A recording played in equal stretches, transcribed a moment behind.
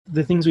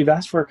the things we've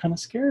asked for are kind of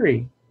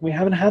scary. We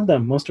haven't had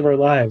them most of our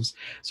lives.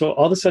 So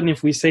all of a sudden,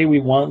 if we say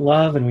we want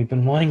love, and we've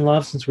been wanting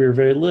love since we were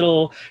very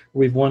little,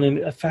 we've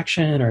wanted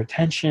affection or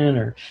attention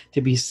or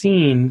to be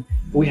seen,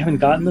 but we haven't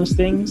gotten those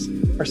things,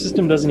 our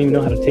system doesn't even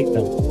know how to take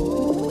them.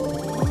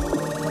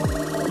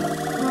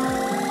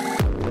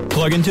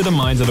 Plug into the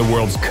minds of the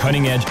world's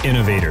cutting-edge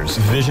innovators,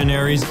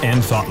 visionaries,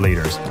 and thought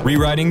leaders,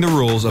 rewriting the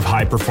rules of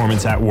high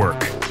performance at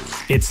work.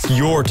 It's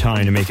your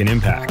time to make an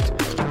impact.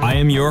 I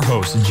am your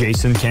host,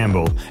 Jason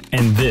Campbell,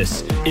 and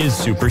this is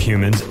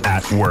Superhumans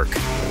at Work,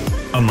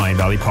 a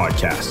Mindvalley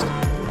podcast.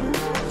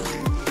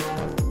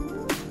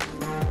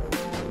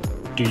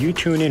 Do you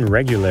tune in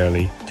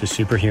regularly to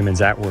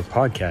Superhumans at Work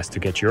podcast to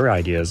get your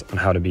ideas on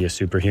how to be a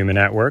superhuman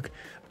at work?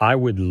 I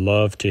would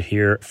love to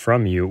hear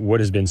from you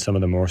what has been some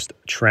of the most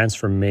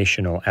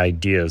transformational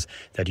ideas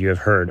that you have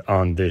heard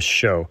on this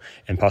show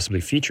and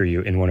possibly feature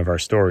you in one of our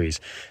stories.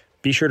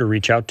 Be sure to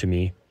reach out to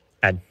me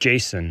at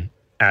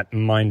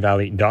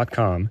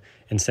jason@mindvalley.com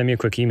and send me a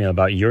quick email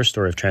about your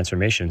story of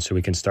transformation so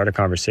we can start a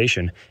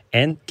conversation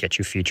and get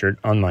you featured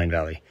on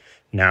Mindvalley.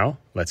 Now,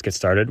 let's get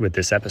started with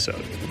this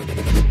episode.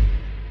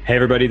 Hey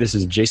everybody, this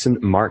is Jason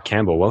Mark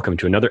Campbell. Welcome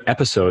to another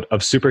episode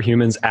of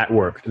Superhumans at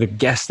Work. The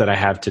guest that I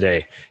have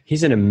today,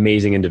 he's an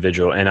amazing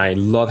individual, and I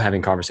love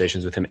having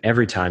conversations with him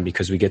every time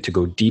because we get to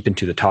go deep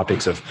into the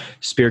topics of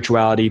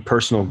spirituality,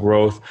 personal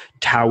growth,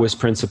 Taoist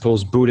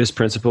principles, Buddhist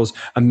principles,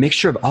 a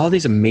mixture of all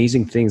these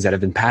amazing things that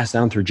have been passed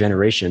down through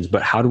generations,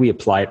 but how do we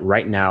apply it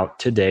right now,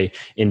 today,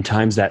 in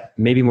times that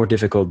may be more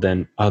difficult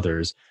than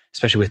others?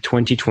 Especially with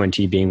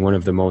 2020 being one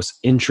of the most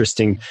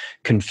interesting,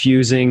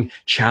 confusing,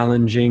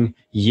 challenging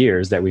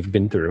years that we've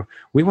been through.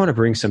 We want to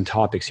bring some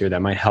topics here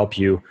that might help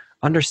you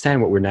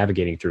understand what we're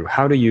navigating through.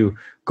 How do you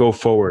go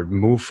forward,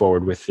 move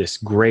forward with this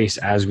grace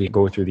as we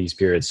go through these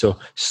periods? So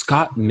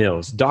Scott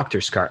Mills,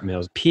 Dr. Scott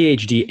Mills,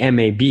 PhD,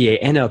 MA, BA,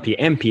 NLP,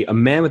 MP, a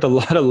man with a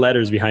lot of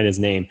letters behind his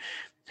name,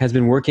 has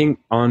been working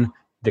on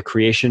the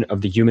creation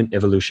of the human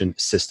evolution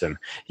system.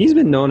 He's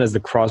been known as the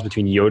cross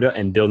between Yoda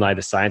and Bill Nye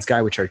the Science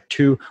Guy, which are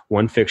two,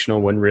 one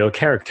fictional, one real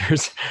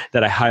characters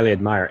that I highly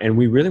admire. And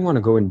we really want to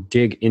go and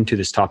dig into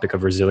this topic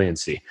of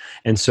resiliency.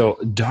 And so,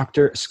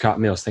 Dr. Scott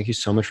Mills, thank you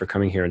so much for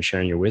coming here and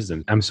sharing your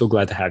wisdom. I'm so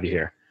glad to have you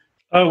here.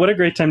 Oh, what a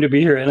great time to be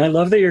here. And I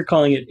love that you're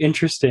calling it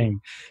interesting.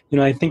 You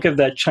know, I think of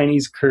that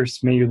Chinese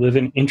curse, may you live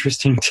in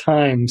interesting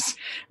times.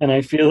 And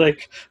I feel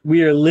like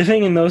we are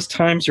living in those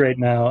times right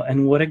now.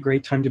 And what a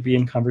great time to be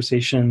in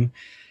conversation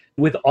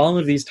with all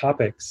of these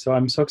topics. So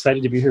I'm so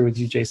excited to be here with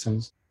you,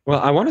 Jason. Well,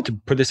 I wanted to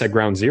put this at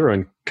ground zero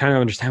and kind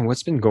of understand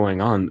what's been going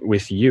on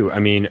with you. I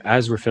mean,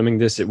 as we're filming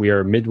this, we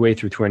are midway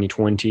through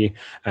 2020.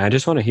 And I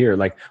just want to hear,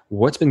 like,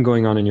 what's been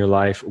going on in your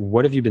life?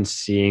 What have you been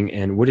seeing?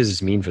 And what does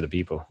this mean for the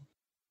people?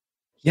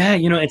 Yeah,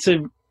 you know, it's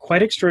a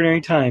quite extraordinary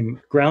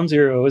time. Ground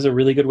zero is a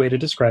really good way to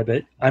describe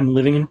it. I'm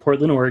living in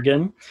Portland,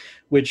 Oregon,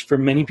 which for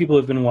many people who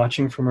have been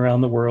watching from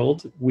around the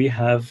world, we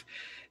have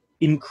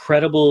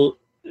incredible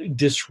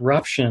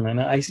disruption.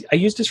 And I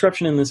use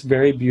disruption in this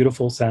very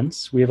beautiful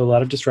sense. We have a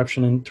lot of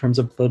disruption in terms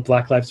of the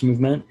Black Lives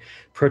Movement.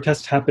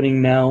 Protests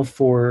happening now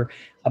for,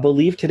 I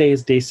believe today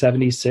is day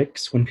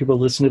 76. When people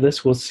listen to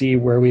this, we'll see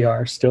where we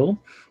are still.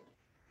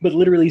 But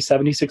literally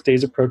 76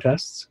 days of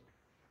protests.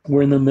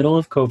 We're in the middle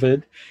of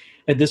COVID.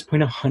 At this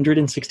point,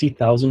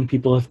 160,000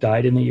 people have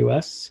died in the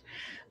US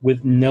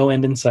with no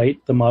end in sight.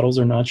 The models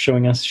are not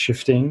showing us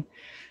shifting.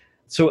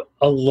 So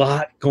a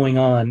lot going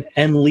on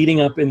and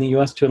leading up in the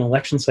US to an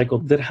election cycle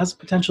that has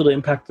potential to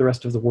impact the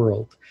rest of the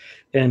world.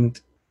 And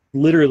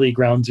literally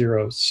ground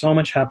zero, so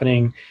much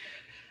happening,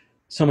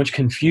 so much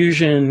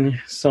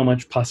confusion, so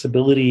much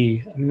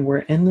possibility. I mean, we're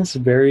in this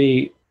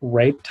very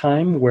ripe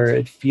time where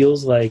it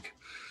feels like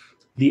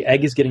the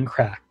egg is getting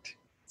cracked.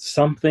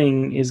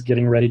 Something is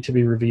getting ready to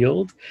be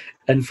revealed.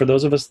 And for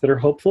those of us that are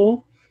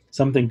hopeful,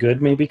 something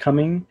good may be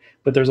coming,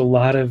 but there's a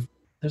lot of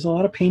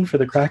pain for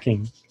the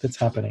cracking that's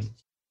happening.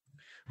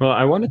 Well,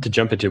 I wanted to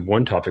jump into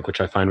one topic, which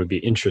I find would be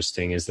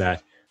interesting, is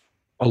that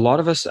a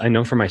lot of us, I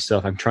know for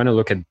myself, I'm trying to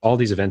look at all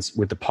these events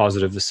with the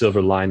positive, the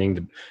silver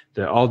lining,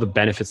 all the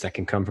benefits that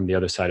can come from the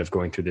other side of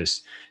going through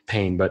this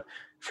pain. But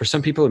for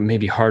some people, it may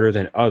be harder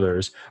than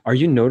others. Are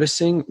you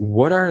noticing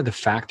what are the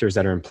factors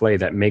that are in play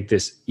that make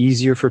this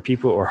easier for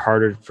people or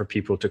harder for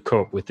people to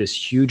cope with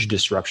this huge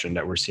disruption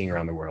that we're seeing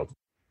around the world?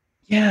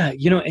 Yeah,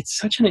 you know, it's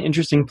such an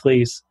interesting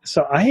place.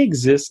 So I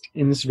exist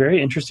in this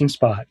very interesting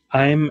spot.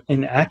 I'm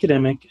an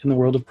academic in the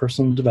world of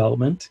personal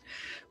development,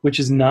 which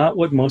is not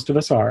what most of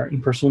us are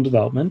in personal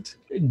development.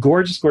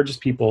 Gorgeous, gorgeous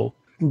people.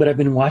 But I've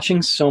been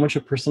watching so much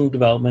of personal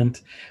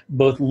development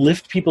both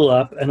lift people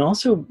up and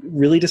also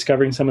really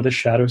discovering some of the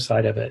shadow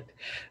side of it.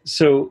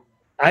 So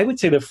I would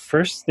say the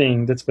first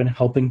thing that's been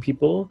helping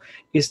people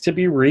is to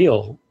be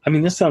real. I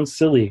mean, this sounds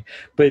silly,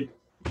 but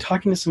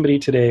talking to somebody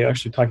today,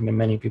 actually talking to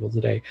many people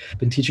today, I've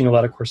been teaching a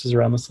lot of courses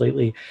around this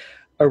lately,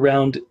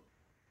 around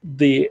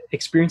the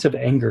experience of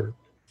anger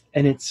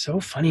And it's so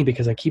funny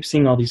because I keep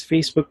seeing all these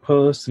Facebook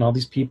posts and all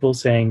these people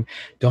saying,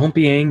 don't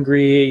be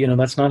angry,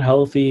 that's not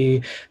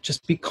healthy.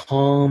 Just be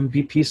calm,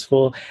 be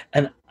peaceful.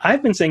 And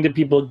I've been saying to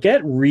people,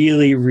 get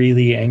really,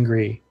 really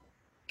angry.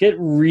 Get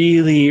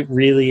really,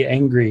 really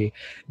angry.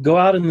 Go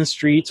out in the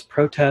streets,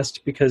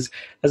 protest, because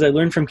as I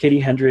learned from Katie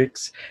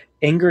Hendricks,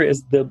 anger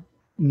is the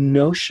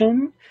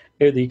notion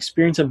or the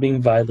experience of being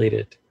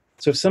violated.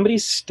 So if somebody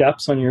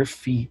steps on your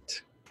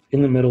feet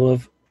in the middle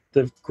of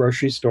the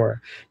grocery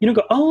store, you don't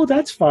go, oh,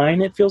 that's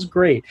fine. It feels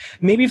great.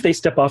 Maybe if they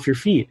step off your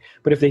feet,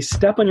 but if they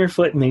step on your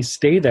foot and they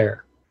stay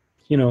there,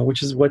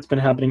 which is what's been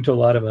happening to a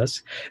lot of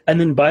us.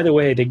 And then, by the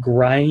way, they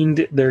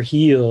grind their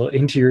heel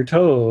into your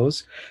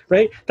toes,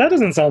 right? That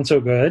doesn't sound so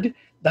good.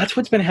 That's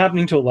what's been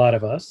happening to a lot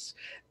of us.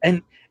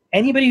 And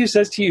anybody who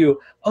says to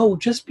you, oh,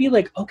 just be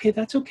like, okay,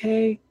 that's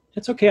okay.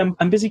 It's okay.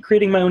 I'm busy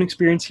creating my own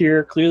experience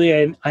here.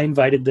 Clearly, I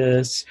invited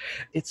this.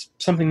 It's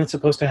something that's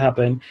supposed to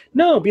happen.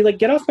 No, be like,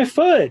 get off my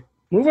foot.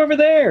 Move over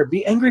there.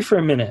 Be angry for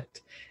a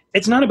minute.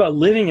 It's not about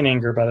living in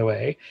anger, by the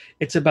way.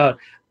 It's about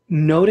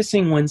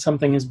noticing when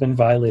something has been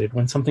violated,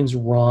 when something's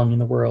wrong in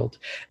the world.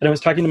 And I was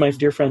talking to my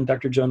dear friend,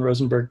 Dr. Joan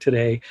Rosenberg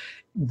today,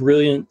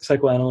 brilliant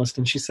psychoanalyst,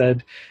 and she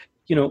said,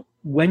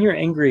 when you're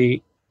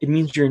angry, it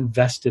means you're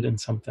invested in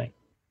something,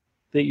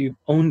 that you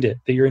owned it,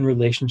 that you're in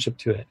relationship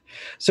to it.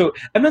 So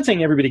I'm not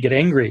saying everybody get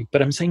angry,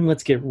 but I'm saying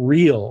let's get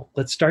real.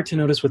 Let's start to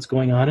notice what's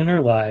going on in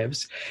our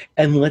lives,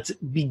 and let's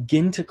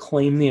begin to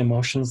claim the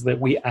emotions that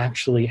we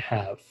actually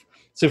have.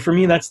 So for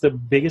me, that's the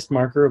biggest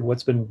marker of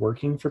what's been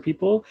working for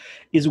people,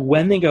 is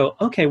when they go,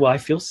 okay, well, I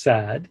feel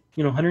sad.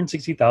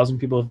 160,000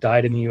 people have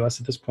died in the US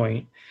at this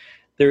point.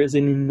 There is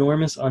an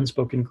enormous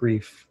unspoken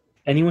grief.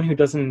 Anyone who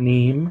doesn't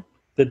name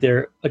that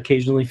they're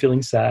occasionally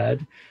feeling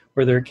sad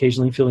or they're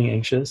occasionally feeling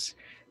anxious,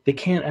 they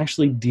can't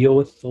actually deal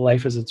with the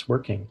life as it's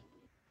working,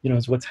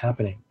 is what's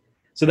happening.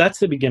 So that's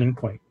the beginning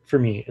point for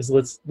me, is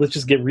let's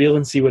just get real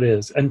and see what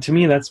is. And to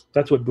me, that's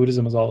what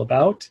Buddhism is all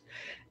about.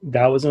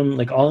 Taoism,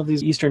 like all of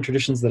these Eastern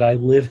traditions that I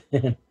live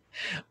in,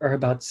 are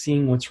about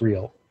seeing what's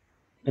real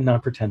and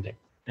not pretending.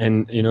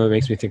 And, it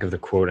makes me think of the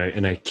quote,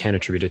 and I can't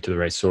attribute it to the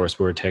right source,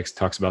 where it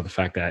talks about the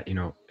fact that,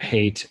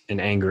 hate and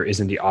anger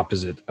isn't the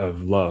opposite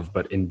of love,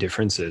 but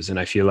indifference is. And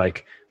I feel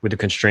like with the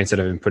constraints that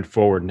have been put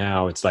forward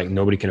now, it's like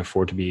nobody can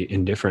afford to be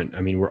indifferent.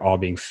 I mean, we're all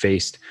being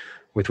faced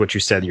with what you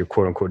said, your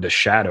quote unquote, the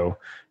shadow,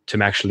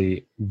 to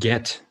actually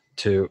get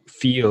to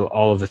feel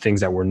all of the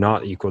things that were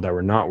not equal, that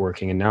were not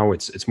working. And now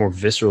it's more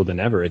visceral than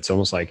ever. It's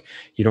almost like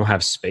you don't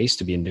have space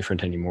to be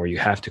indifferent anymore. You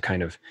have to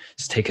kind of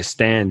take a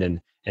stand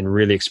and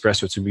really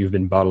express what you've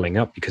been bottling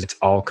up, because it's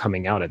all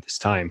coming out at this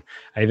time.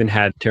 I even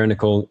had Tara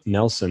Nicole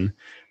Nelson,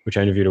 which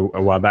I interviewed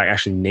a while back,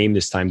 actually named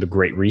this time the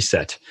Great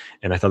Reset.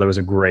 And I thought that was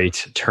a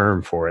great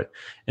term for it.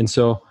 And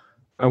so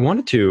I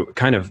wanted to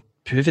kind of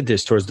pivot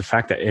this towards the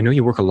fact that I know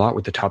you work a lot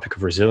with the topic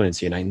of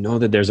resiliency. And I know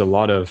that there's a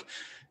lot of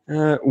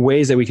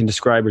ways that we can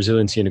describe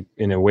resiliency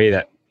in a way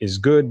that is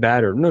good,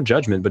 bad, or no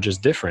judgment, but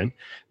just different.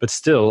 But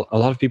still, a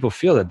lot of people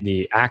feel that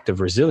the act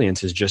of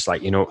resilience is just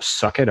like,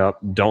 suck it up,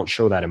 don't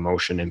show that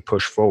emotion, and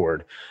push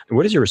forward. And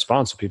what is your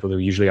response to people who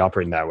usually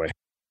operate in that way?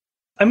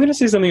 I'm going to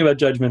say something about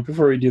judgment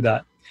before we do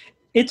that.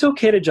 It's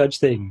okay to judge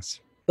things.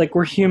 Like,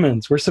 we're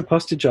humans. We're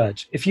supposed to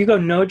judge. If you go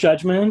no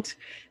judgment,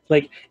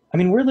 we're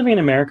living in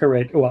America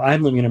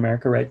I'm living in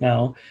America right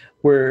now,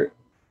 where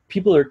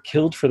people are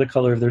killed for the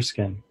color of their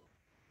skin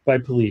by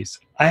police.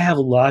 I have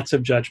lots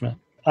of judgment.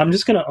 I'm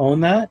just going to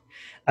own that.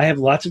 I have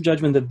lots of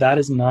judgment that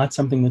is not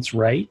something that's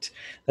right.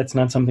 That's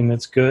not something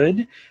that's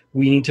good.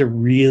 We need to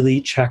really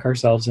check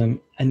ourselves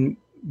and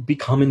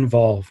become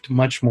involved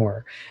much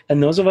more.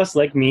 And those of us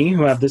like me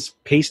who have this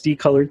pasty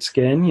colored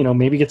skin,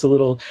 maybe gets a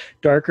little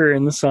darker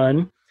in the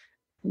sun,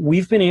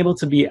 we've been able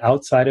to be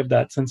outside of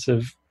that sense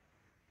of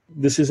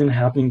this isn't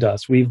happening to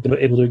us. We've been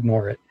able to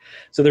ignore it.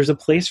 So there's a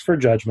place for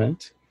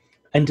judgment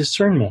and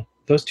discernment.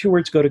 Those two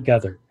words go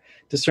together.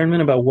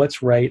 Discernment about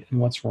what's right and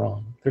what's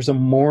wrong. There's a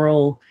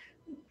moral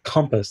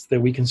compass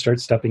that we can start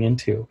stepping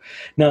into.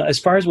 Now, as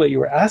far as what you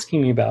were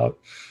asking me about,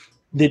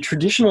 the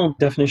traditional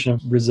definition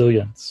of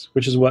resilience,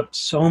 which is what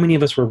so many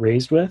of us were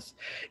raised with,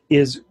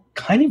 is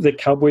kind of the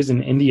cowboys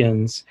and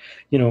Indians,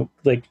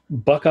 like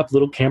buck up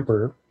little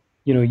camper,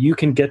 you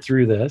can get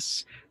through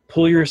this,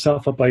 pull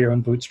yourself up by your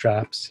own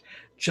bootstraps,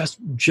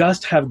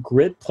 just have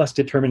grit plus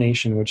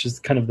determination, which is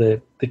kind of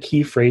the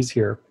key phrase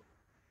here.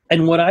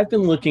 And what I've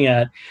been looking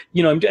at,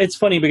 it's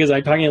funny because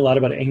I'm talking a lot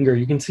about anger.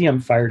 You can see I'm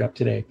fired up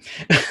today.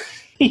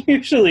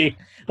 Usually,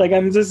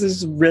 I'm just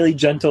this really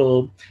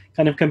gentle,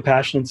 kind of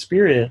compassionate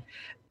spirit.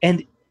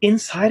 And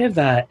inside of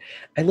that,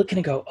 I look and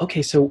I go,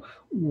 okay, so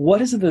what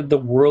is it that the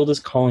world is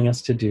calling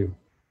us to do?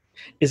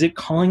 Is it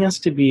calling us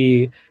to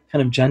be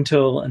kind of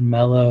gentle and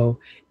mellow?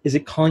 Is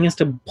it calling us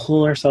to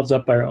pull ourselves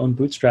up by our own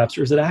bootstraps?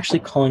 Or is it actually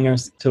calling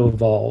us to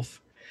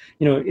evolve?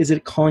 Is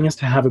it calling us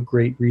to have a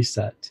great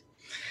reset?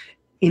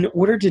 In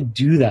order to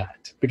do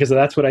that, because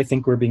that's what I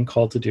think we're being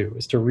called to do,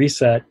 is to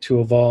reset,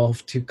 to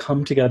evolve, to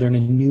come together in a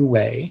new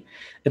way,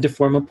 and to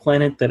form a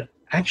planet that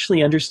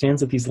actually understands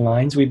that these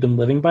lines we've been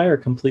living by are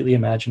completely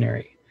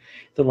imaginary.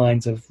 the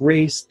lines of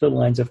race, the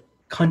lines of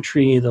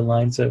country, the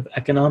lines of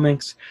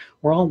economics.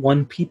 We're all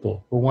one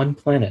people. We're one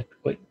planet.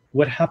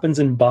 What happens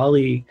in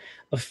Bali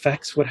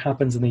affects what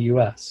happens in the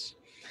US.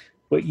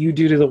 What you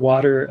do to the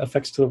water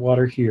affects to the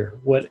water here.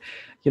 What,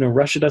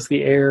 Russia does to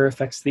the air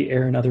affects the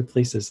air in other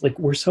places. Like,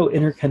 we're so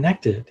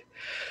interconnected.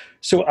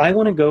 So I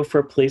want to go for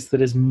a place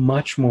that is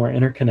much more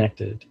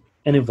interconnected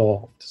and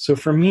evolved. So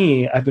for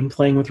me, I've been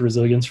playing with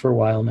resilience for a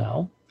while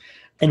now.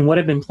 And what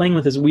I've been playing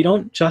with is we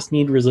don't just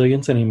need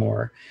resilience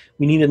anymore.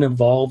 We need an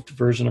evolved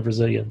version of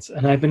resilience.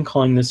 And I've been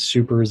calling this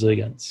super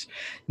resilience.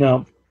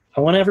 Now,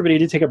 I want everybody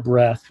to take a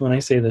breath when I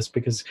say this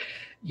because,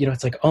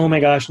 it's like, oh my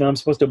gosh, now I'm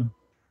supposed to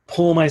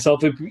pull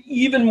myself up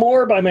even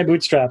more by my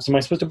bootstraps. Am I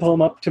supposed to pull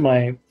them up to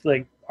my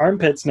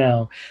armpits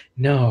now?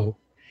 No,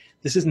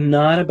 this is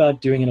not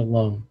about doing it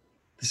alone.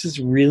 This is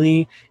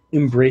really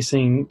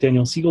embracing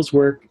Daniel Siegel's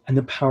work and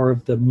the power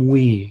of the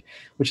we,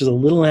 which is a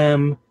little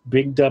m,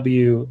 big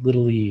W,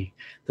 little e,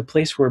 the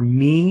place where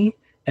me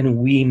and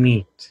we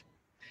meet.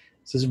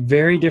 This is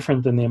very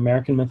different than the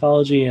American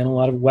mythology and a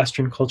lot of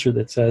Western culture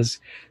that says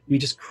we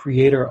just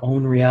create our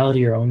own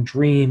reality, our own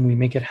dream, we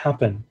make it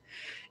happen.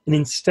 And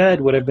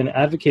instead, what I've been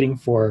advocating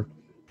for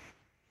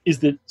is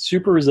that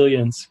super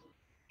resilience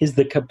is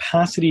the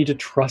capacity to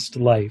trust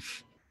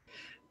life,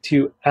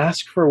 to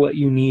ask for what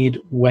you need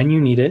when you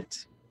need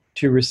it,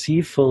 to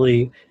receive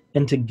fully,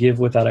 and to give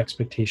without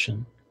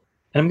expectation.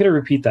 And I'm going to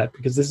repeat that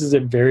because this is a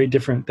very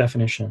different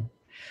definition.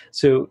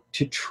 So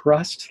to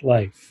trust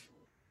life,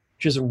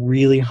 which is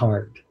really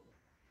hard,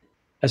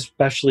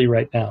 especially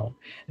right now.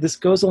 This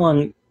goes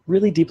along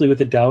really deeply with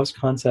the Taoist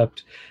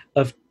concept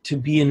of to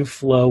be in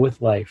flow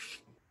with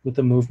life, with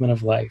the movement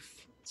of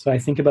life. So I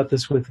think about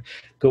this with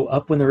go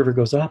up when the river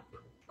goes up,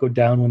 go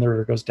down when the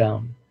river goes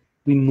down.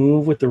 We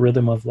move with the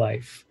rhythm of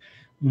life.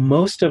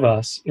 Most of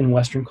us in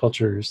Western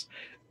cultures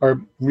are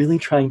really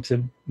trying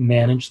to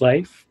manage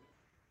life.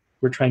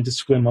 We're trying to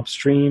swim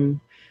upstream.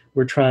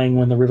 We're trying,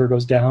 when the river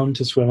goes down,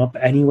 to swim up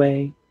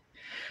anyway.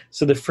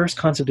 So the first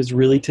concept is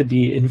really to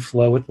be in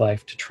flow with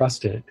life, to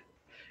trust it.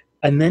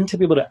 And then to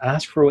be able to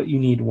ask for what you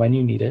need when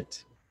you need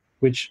it,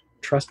 which,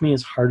 trust me,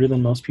 is harder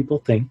than most people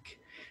think,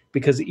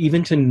 because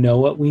even to know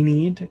what we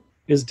need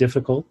is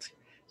difficult.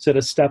 So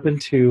to step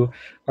into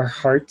our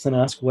hearts and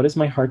ask, what is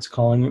my heart's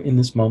calling in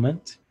this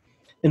moment?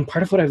 And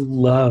part of what I've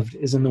loved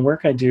is in the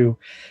work I do,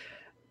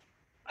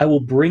 I will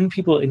bring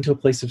people into a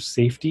place of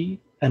safety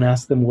and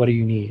ask them, what do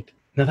you need?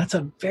 Now that's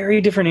a very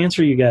different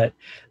answer you get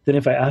than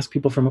if I ask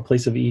people from a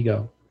place of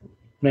ego.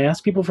 When I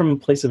ask people from a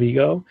place of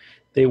ego,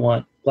 they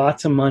want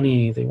lots of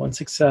money, they want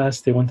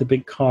success, they want the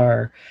big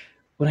car.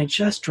 When I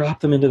just drop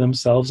them into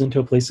themselves, into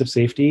a place of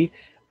safety,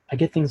 I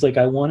get things like,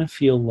 I want to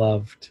feel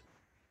loved.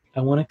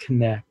 I want to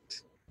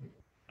connect.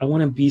 I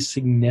want to be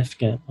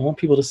significant. I want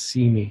people to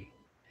see me.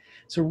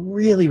 So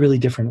really, really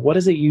different. What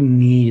is it you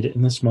need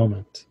in this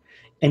moment?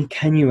 And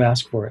can you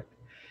ask for it?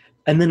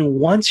 And then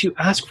once you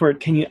ask for it,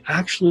 can you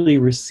actually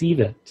receive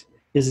it?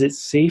 Is it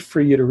safe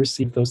for you to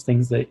receive those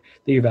things that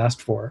you've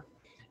asked for?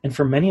 And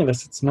for many of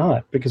us, it's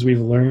not, because we've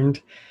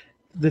learned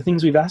the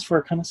things we've asked for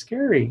are kind of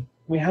scary.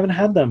 We haven't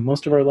had them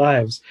most of our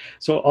lives.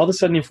 So all of a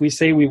sudden, if we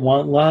say we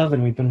want love,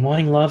 and we've been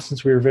wanting love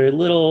since we were very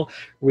little,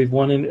 or we've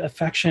wanted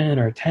affection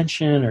or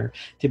attention or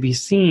to be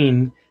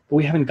seen, but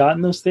we haven't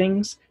gotten those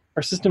things,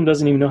 our system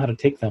doesn't even know how to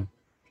take them.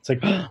 It's like,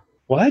 oh,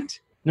 what?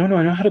 No,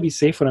 I know how to be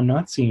safe when I'm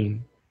not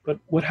seen. But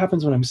what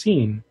happens when I'm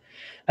seen?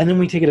 And then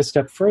we take it a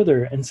step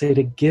further and say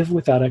to give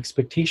without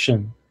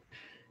expectation.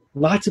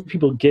 Lots of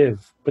people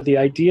give, but the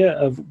idea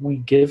of we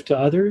give to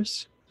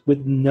others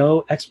with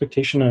no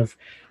expectation of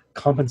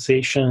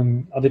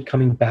compensation, of it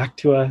coming back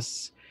to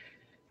us,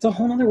 it's a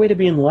whole other way to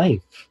be in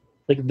life.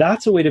 Like,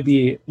 that's a way to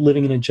be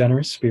living in a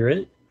generous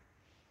spirit,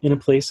 in a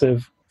place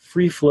of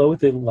free flow with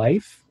the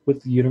life,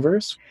 with the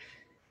universe.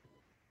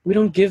 We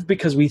don't give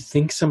because we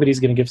think somebody's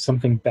going to give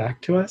something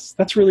back to us.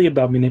 That's really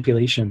about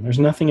manipulation. There's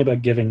nothing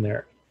about giving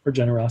there or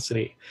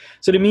generosity.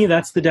 So to me,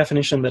 that's the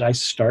definition that I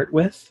start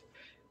with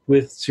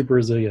super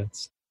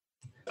resilience.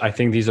 I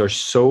think these are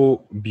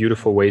so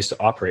beautiful ways to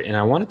operate. And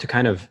I wanted to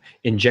kind of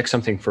inject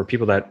something for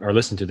people that are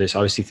listening to this,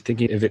 obviously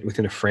thinking of it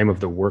within a frame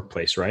of the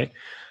workplace, right?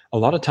 A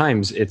lot of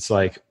times it's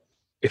like,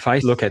 if I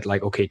look at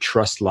like, okay,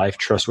 trust life,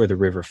 trust where the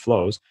river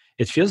flows,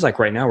 it feels like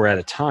right now we're at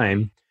a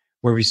time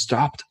where we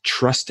stopped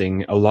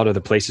trusting a lot of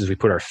the places we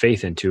put our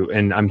faith into.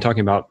 And I'm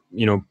talking about,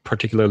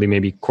 particularly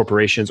maybe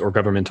corporations or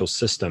governmental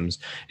systems.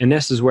 And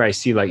this is where I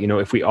see like,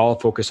 if we all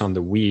focus on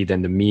the we,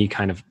 then the me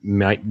kind of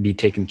might be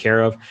taken care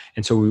of.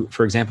 And so,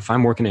 for example, if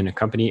I'm working in a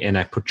company and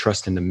I put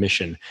trust in the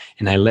mission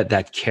and I let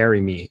that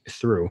carry me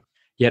through,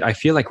 yet I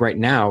feel like right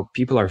now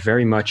people are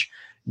very much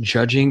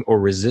judging or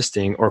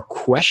resisting or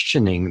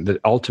questioning the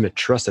ultimate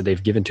trust that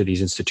they've given to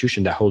these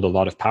institutions that hold a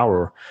lot of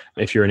power.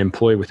 If you're an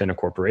employee within a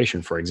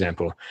corporation, for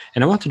example.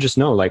 And I want to just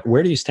know, like,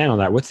 where do you stand on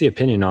that? What's the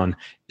opinion on,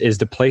 is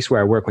the place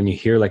where I work, when you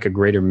hear like a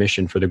greater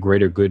mission for the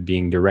greater good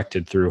being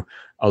directed through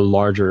a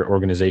larger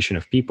organization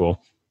of people,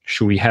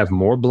 should we have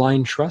more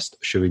blind trust?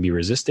 Should we be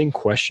resisting,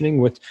 questioning?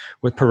 What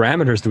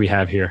parameters do we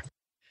have here?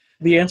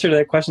 The answer to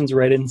that question is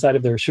right inside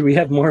of there. Should we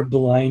have more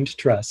blind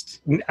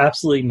trust?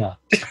 Absolutely not.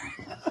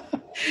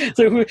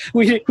 So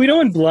we don't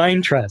want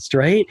blind trust,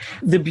 right?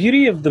 The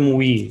beauty of the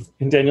we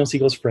in Daniel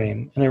Siegel's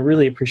frame, and I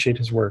really appreciate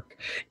his work,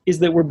 is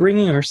that we're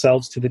bringing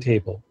ourselves to the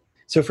table.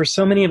 So for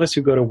so many of us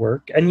who go to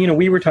work, and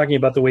we were talking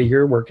about the way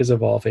your work is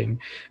evolving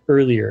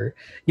earlier,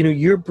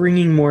 you're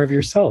bringing more of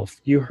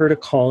yourself. You heard a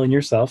call in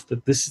yourself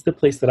that this is the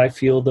place that I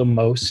feel the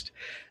most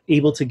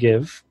able to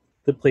give,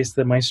 the place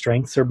that my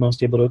strengths are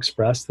most able to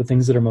express, the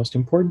things that are most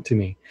important to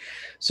me.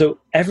 So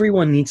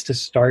everyone needs to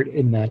start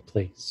in that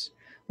place.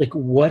 Like,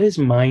 what is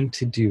mine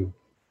to do?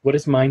 What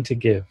is mine to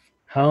give?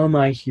 How am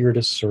I here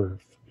to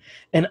serve?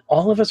 And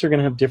all of us are going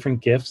to have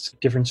different gifts,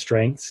 different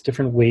strengths,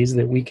 different ways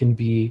that we can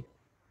be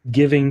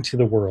giving to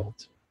the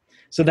world.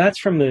 So that's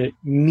from the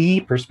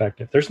me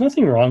perspective. There's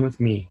nothing wrong with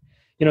me.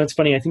 It's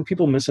funny. I think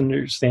people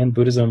misunderstand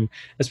Buddhism,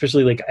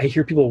 especially like I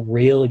hear people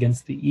rail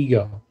against the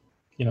ego.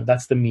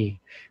 That's the me,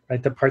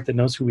 right? The part that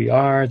knows who we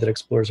are, that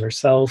explores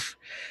ourself.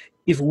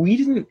 If we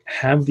didn't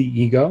have the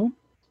ego,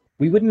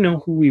 we wouldn't know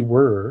who we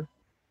were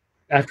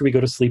after we go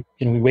to sleep.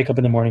 We wake up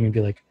in the morning and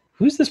be like,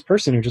 who's this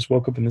person who just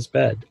woke up in this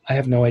bed? I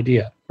have no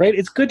idea, right?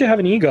 It's good to have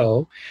an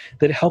ego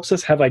that helps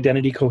us have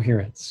identity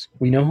coherence.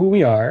 We know who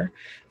we are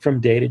from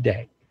day to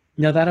day.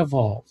 Now that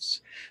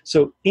evolves.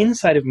 So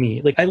inside of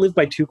me, like I live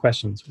by two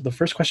questions. The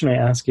first question I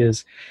ask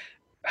is,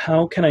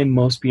 how can I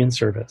most be in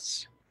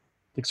service?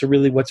 Like, so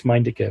really what's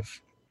mine to give?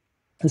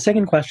 The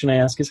second question I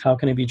ask is, how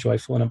can I be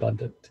joyful and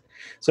abundant?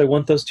 So I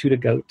want those two to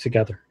go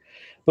together.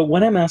 But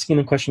when I'm asking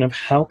the question of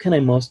how can I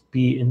most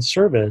be in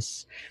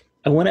service,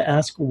 I want to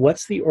ask,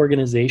 what's the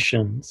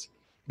organizations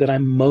that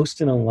I'm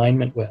most in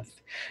alignment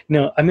with?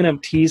 I'm going to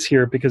tease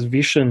here because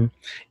Vishen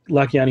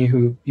Lakhiani,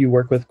 who you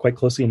work with quite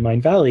closely in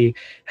Mind Valley,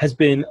 has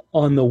been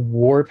on the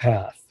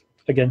warpath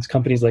against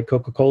companies like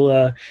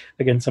Coca-Cola,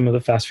 against some of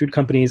the fast food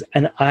companies,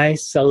 and I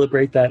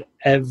celebrate that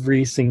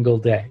every single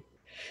day.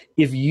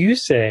 If you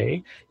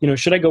say,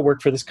 should I go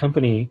work for this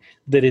company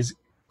that is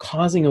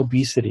causing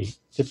obesity,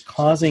 that's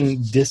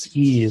causing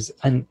dis-ease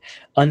and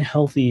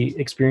unhealthy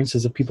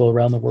experiences of people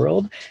around the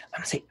world, I'm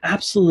going to say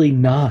absolutely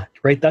not,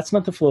 right? That's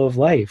not the flow of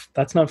life.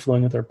 That's not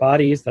flowing with our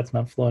bodies. That's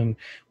not flowing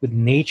with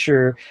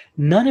nature.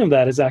 None of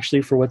that is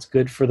actually for what's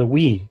good for the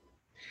we.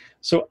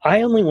 So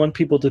I only want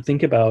people to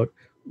think about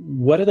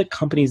what are the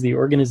companies, the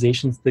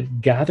organizations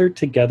that gather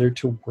together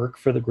to work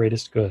for the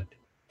greatest good.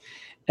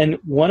 And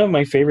one of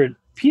my favorite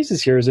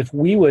pieces here is if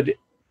we would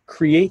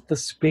create the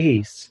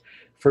space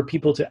for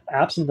people to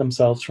absent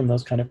themselves from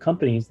those kind of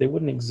companies, they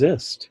wouldn't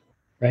exist,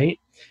 right?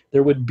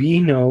 There would be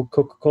no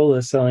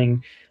Coca-Cola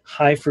selling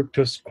high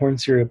fructose corn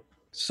syrup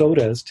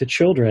sodas to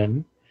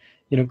children,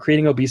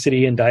 creating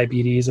obesity and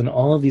diabetes and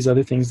all of these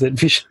other things that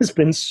Vishen has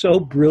been so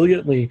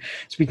brilliantly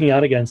speaking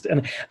out against.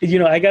 And,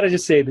 I got to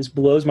just say, this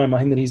blows my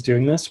mind that he's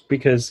doing this,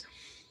 because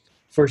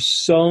for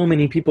so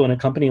many people in a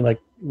company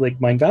like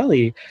Mind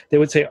Valley, they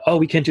would say, oh,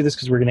 we can't do this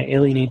because we're going to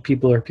alienate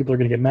people or people are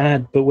going to get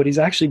mad. But what he's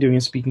actually doing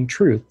is speaking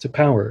truth to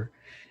power.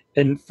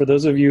 And for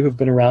those of you who've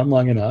been around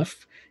long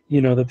enough, you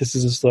know that this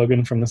is a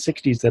slogan from the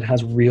 60s that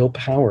has real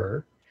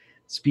power.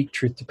 Speak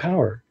truth to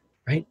power,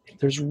 right?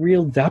 There's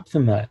real depth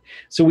in that.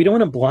 So we don't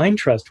want to blind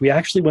trust. We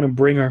actually want to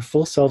bring our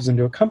full selves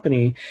into a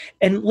company.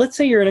 And let's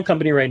say you're in a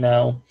company right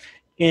now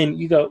and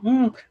you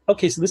go,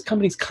 okay, so this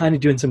company's kind of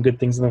doing some good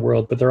things in the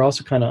world, but they're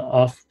also kind of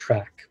off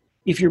track.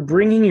 If you're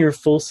bringing your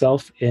full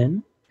self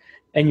in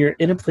and you're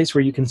in a place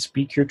where you can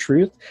speak your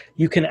truth,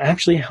 you can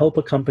actually help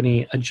a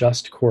company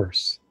adjust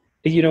course.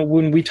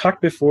 When we talked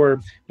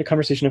before the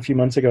conversation a few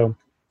months ago,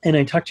 and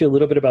I talked to you a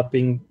little bit about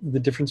the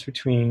difference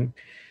between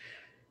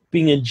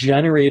being a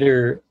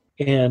generator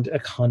and a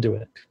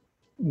conduit.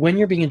 When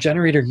you're being a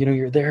generator,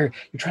 you're there,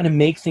 you're trying to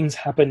make things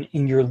happen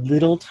in your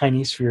little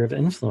tiny sphere of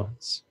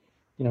influence.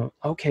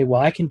 Okay,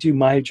 well, I can do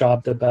my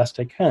job the best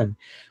I can.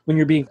 When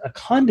you're being a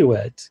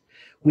conduit,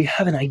 we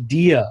have an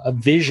idea, a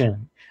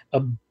vision, a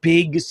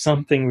big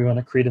something we want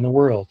to create in the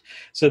world.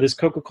 So this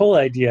Coca-Cola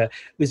idea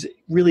is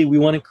really, we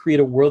want to create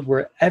a world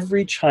where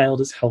every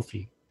child is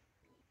healthy,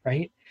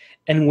 right?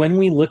 And when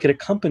we look at a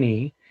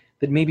company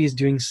that maybe is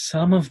doing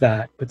some of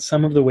that, but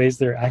some of the ways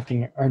they're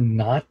acting are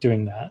not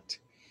doing that,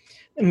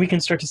 and we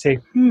can start to say,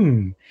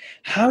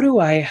 how do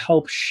I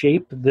help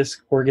shape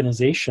this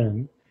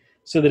organization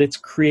so that it's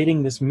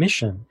creating this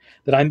mission,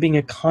 that I'm being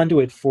a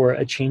conduit for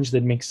a change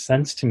that makes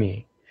sense to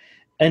me?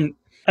 And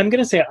I'm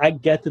going to say, I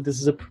get that this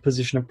is a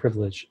position of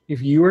privilege.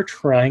 If you are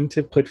trying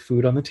to put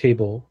food on the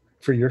table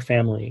for your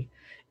family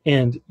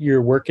and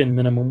you're working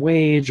minimum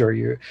wage or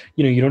you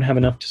don't have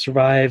enough to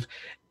survive,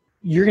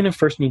 you're going to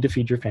first need to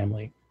feed your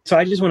family. So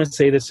I just want to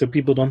say this so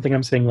people don't think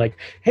I'm saying like,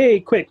 hey,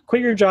 quit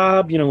your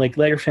job, let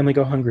your family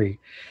go hungry.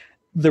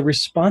 The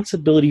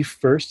responsibility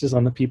first is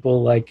on the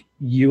people like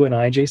you and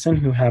I, Jason,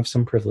 who have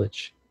some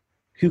privilege,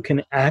 who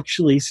can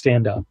actually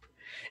stand up.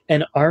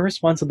 And our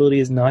responsibility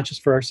is not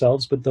just for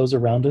ourselves, but those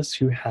around us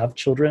who have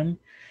children,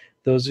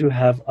 those who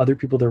have other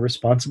people they're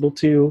responsible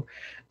to.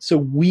 So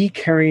we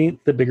carry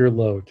the bigger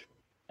load.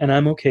 And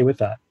I'm okay with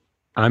that.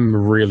 I'm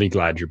really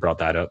glad you brought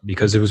that up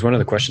because it was one of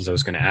the questions I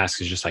was going to ask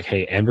is just like,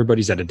 hey,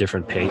 everybody's at a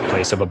different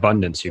place of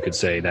abundance, you could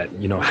say, that,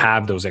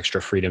 have those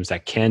extra freedoms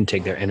that can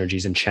take their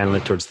energies and channel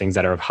it towards things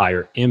that are of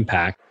higher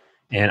impact.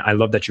 And I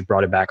love that you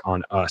brought it back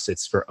on us.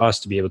 It's for us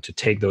to be able to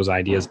take those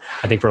ideas.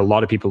 I think for a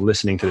lot of people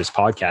listening to this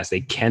podcast,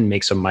 they can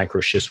make some micro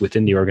shifts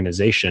within the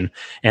organization.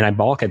 And I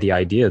balk at the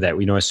idea that,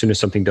 as soon as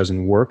something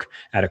doesn't work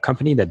at a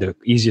company, that the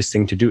easiest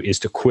thing to do is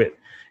to quit.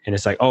 And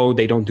it's like, oh,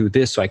 they don't do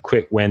this, so I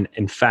quit. When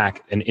in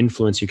fact, an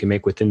influence you can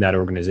make within that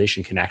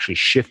organization can actually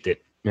shift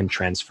it and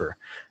transfer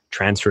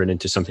it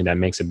into something that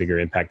makes a bigger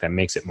impact, that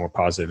makes it more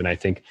positive. And I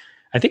think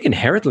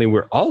inherently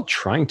we're all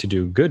trying to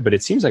do good, but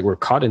it seems like we're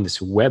caught in this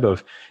web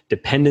of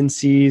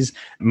dependencies,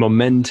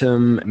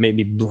 momentum,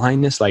 maybe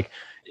blindness. Like,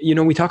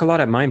 we talk a lot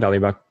at Mindvalley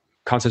about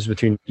concepts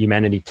between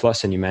humanity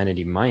plus and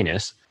humanity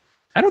minus.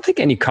 I don't think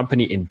any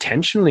company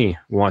intentionally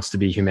wants to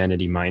be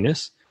humanity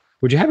minus.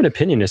 Would you have an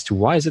opinion as to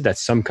why is it that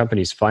some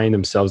companies find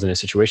themselves in a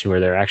situation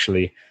where they're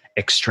actually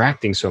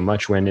extracting so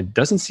much when it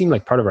doesn't seem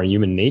like part of our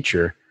human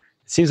nature?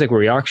 It seems like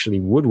we actually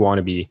would want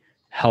to be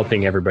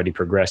helping everybody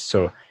progress.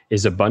 So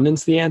is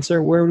abundance the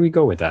answer? Where would we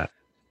go with that?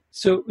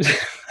 So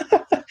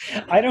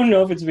I don't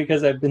know if it's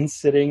because I've been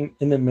sitting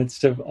in the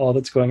midst of all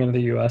that's going on in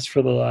the US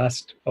for the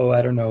last,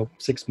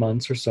 6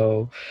 months or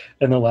so,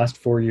 and the last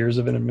 4 years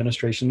of an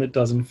administration that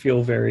doesn't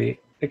feel very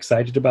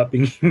excited about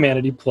being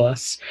humanity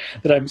plus,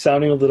 that I'm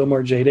sounding a little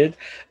more jaded.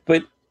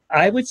 But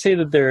I would say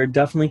that there are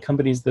definitely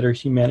companies that are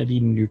humanity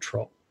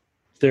neutral.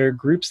 There are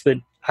groups that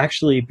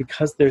actually,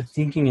 because they're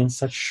thinking in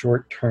such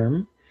short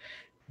term,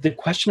 the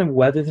question of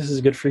whether this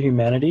is good for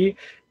humanity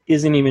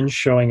isn't even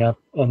showing up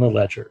on the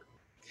ledger.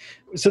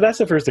 So that's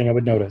the first thing I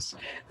would notice,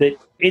 that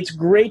it's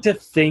great to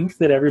think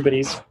that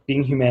everybody's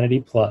being humanity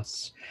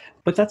plus,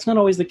 but that's not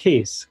always the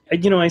case.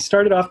 I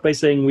started off by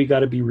saying we got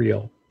to be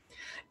real.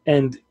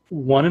 And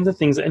one of the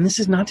things, and this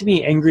is not to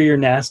be angry or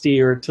nasty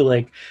or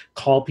to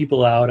call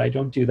people out, I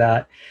don't do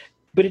that,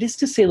 but it is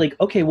to say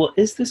okay, well,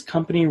 is this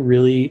company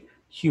really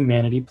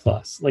humanity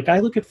plus? I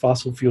look at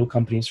fossil fuel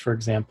companies, for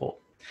example,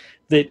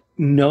 that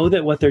know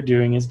that what they're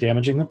doing is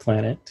damaging the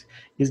planet,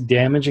 is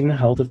damaging the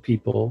health of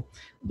people.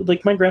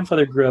 My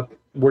grandfather grew up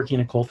working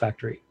in a coal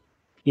factory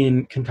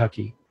in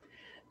Kentucky.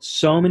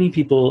 So many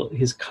people,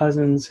 his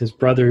cousins, his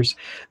brothers,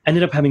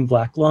 ended up having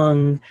black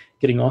lung,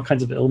 getting all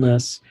kinds of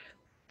illness.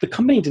 The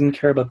company didn't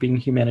care about being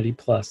humanity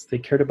plus. They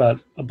cared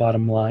about a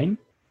bottom line,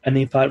 and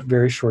they thought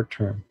very short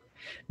term.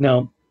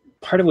 Now,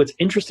 part of what's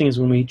interesting is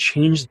when we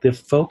change the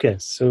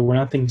focus, so we're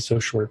not thinking so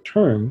short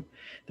term,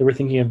 that we're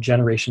thinking of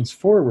generations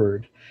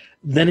forward,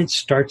 then it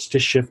starts to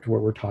shift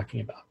what we're talking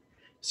about.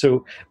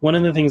 So one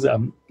of the things,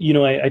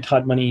 I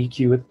taught Money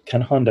EQ with Ken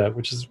Honda,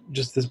 which is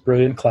just this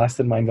brilliant class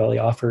that Mindvalley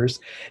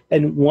offers.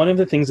 And one of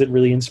the things that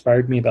really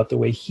inspired me about the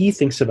way he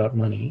thinks about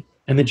money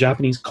and the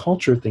Japanese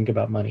culture think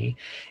about money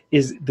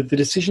is that the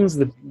decisions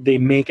that they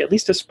make, at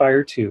least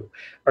aspire to,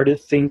 are to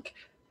think,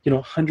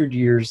 100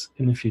 years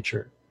in the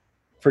future,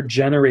 for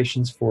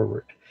generations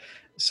forward.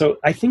 So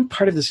I think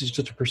part of this is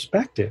just a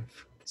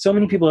perspective. So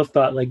many people have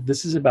thought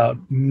this is about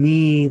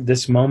me,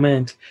 this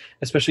moment,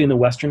 especially in the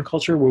Western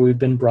culture where we've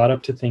been brought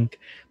up to think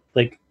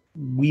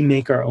we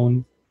make our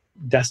own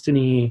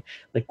destiny,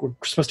 we're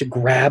supposed to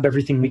grab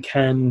everything we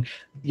can,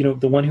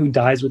 the one who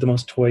dies with the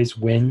most toys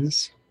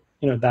wins,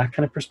 that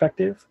kind of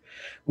perspective.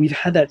 We've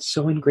had that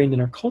so ingrained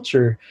in our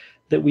culture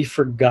that we've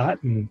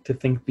forgotten to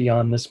think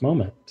beyond this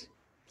moment.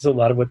 It's a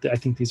lot of what I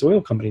think these oil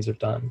companies have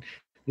done.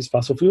 These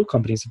fossil fuel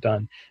companies have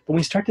done. But when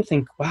we start to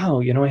think,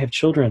 wow, I have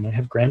children, I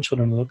have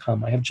grandchildren that will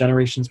come, I have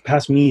generations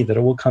past me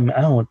that will come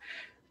out,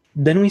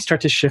 then we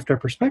start to shift our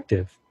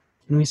perspective.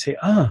 And we say,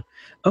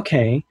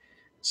 okay,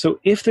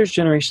 so if there's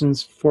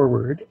generations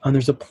forward and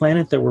there's a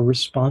planet that we're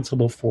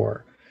responsible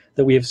for,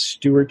 that we have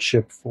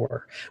stewardship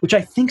for, which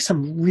I think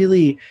some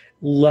really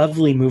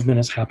lovely movement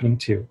is happening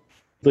too.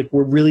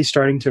 We're really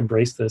starting to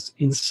embrace this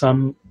in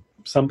some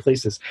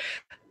places.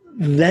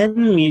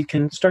 Then we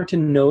can start to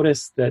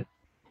notice that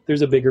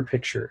there's a bigger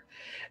picture.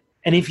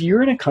 And if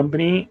you're in a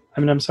company,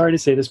 I'm sorry to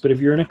say this, but if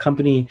you're in a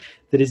company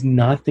that is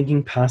not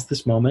thinking past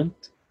this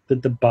moment,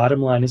 that the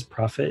bottom line is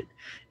profit,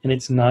 and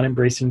it's not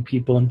embracing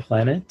people and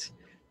planet,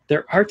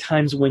 there are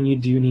times when you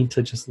do need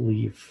to just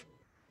leave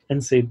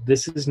and say,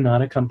 this is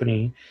not a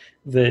company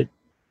that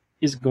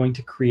is going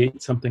to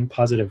create something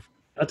positive.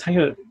 I'll tell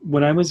you,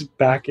 when I was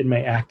back in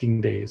my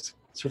acting days,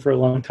 so for a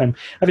long time,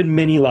 I've had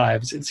many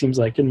lives, it seems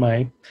like, in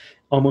my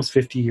almost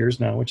 50 years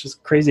now, which is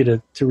crazy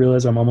to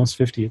realize I'm almost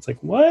 50. It's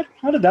what?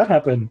 How did that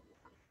happen?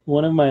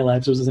 One of my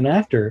lives was as an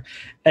actor.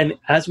 And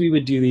as we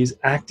would do these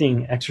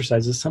acting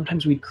exercises,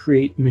 sometimes we'd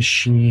create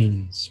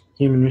machines,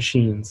 human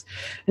machines.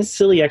 It's a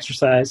silly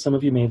exercise. Some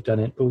of you may have done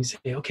it, but we say,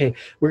 okay,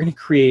 we're going to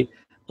create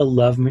a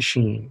love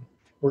machine.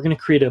 We're going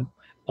to create a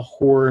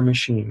horror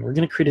machine. We're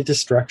going to create a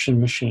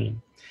destruction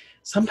machine.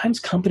 Sometimes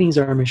companies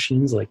are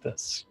machines like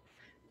this.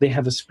 They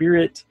have a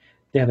spirit,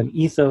 they have an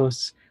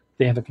ethos,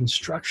 they have a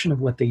construction of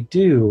what they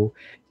do,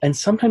 and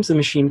sometimes the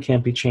machine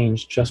can't be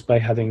changed just by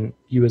having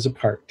you as a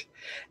part.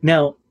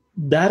 Now,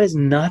 that is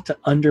not to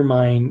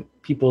undermine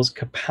people's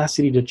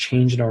capacity to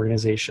change an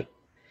organization.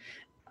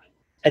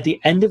 At the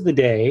end of the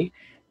day,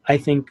 I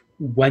think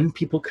when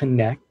people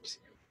connect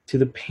to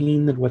the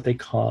pain that what they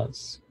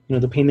cause,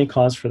 the pain they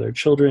cause for their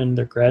children,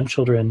 their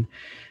grandchildren,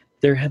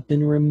 there have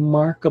been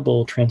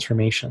remarkable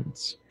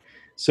transformations.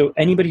 So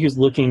anybody who's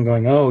looking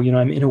going, oh,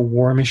 I'm in a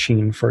war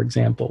machine, for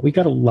example, we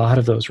got a lot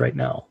of those right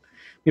now.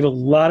 We have a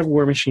lot of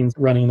war machines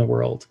running the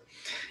world.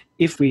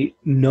 If we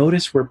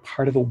notice we're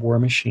part of a war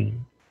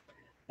machine,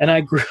 and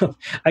I grew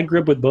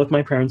up with both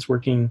my parents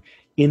working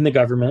in the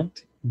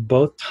government,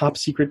 both top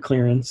secret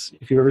clearance.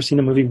 If you've ever seen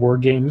the movie War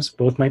Games,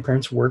 both my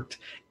parents worked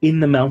in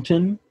the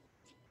mountain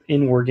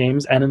in War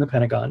Games and in the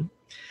Pentagon.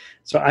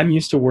 So I'm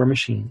used to war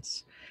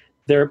machines.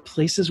 There are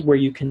places where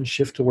you can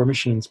shift to war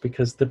machines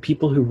because the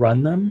people who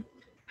run them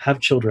have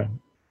children.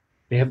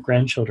 They have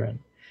grandchildren.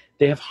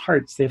 They have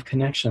hearts. They have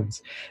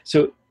connections.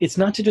 So it's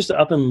not to just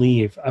up and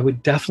leave. I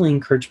would definitely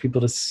encourage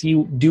people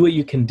to do what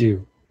you can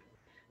do.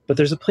 But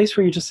there's a place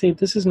where you just say,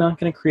 this is not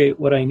going to create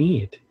what I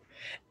need.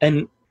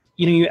 And,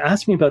 you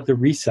asked me about the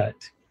reset.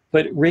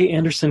 But Ray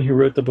Anderson, who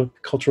wrote the book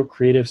Cultural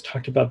Creatives,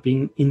 talked about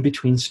being in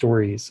between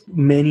stories.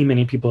 Many,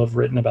 many people have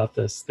written about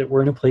this, that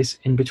we're in a place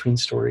in between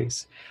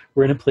stories.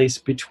 We're in a place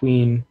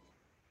between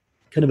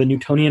kind of a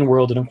Newtonian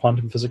world and a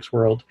quantum physics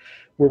world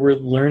where we're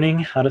learning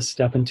how to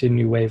step into a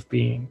new way of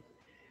being.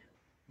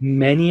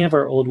 Many of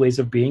our old ways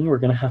of being, we're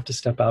going to have to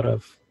step out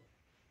of.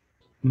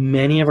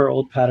 Many of our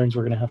old patterns,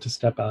 we're going to have to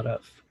step out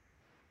of.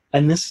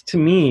 And this, to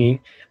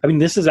me,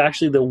 this is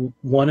actually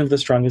one of the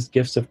strongest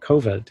gifts of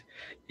COVID,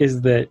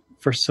 is that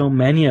for so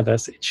many of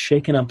us, it's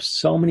shaken up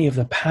so many of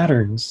the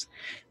patterns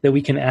that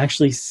we can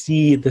actually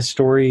see the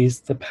stories,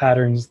 the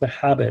patterns, the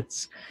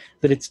habits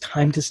that it's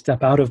time to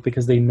step out of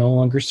because they no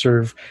longer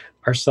serve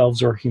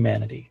ourselves or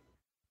humanity.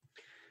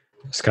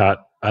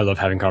 Scott, I love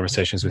having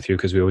conversations with you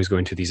because we always go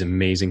into these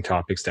amazing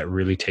topics that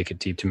really take it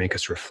deep to make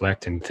us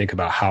reflect and think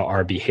about how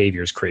our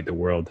behaviors create the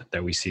world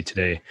that we see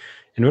today.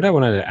 And what I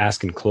wanted to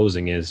ask in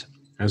closing is,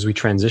 as we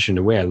transition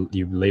away,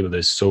 you labeled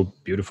this so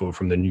beautiful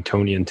from the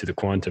Newtonian to the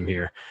quantum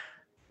here.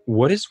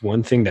 What is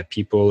one thing that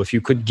people, if you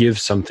could give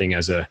something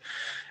as a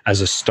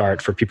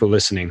start for people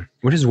listening,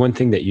 what is one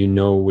thing that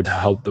would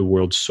help the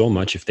world so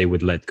much if they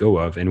would let go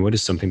of? And what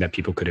is something that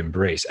people could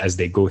embrace as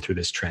they go through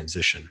this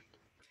transition?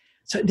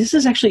 So this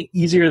is actually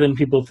easier than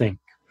people think.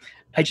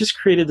 I just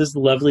created this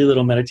lovely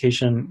little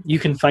meditation. You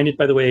can find it,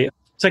 by the way.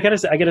 So I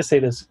gotta say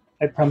this.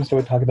 I promised I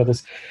would talk about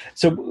this.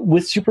 So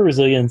with Super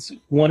Resilience,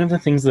 one of the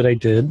things that I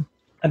did,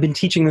 I've been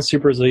teaching the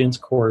Super Resilience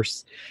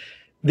course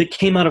that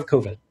came out of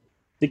COVID,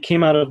 that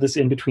came out of this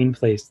in-between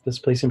place, this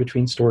place in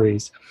between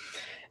stories.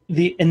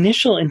 The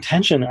initial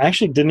intention, I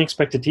actually didn't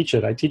expect to teach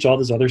it. I teach all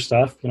this other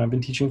stuff. I've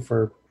been teaching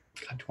for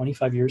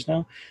 25 years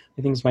now.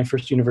 I think it's my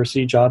first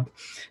university job.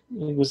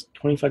 It was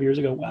 25 years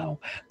ago. Wow.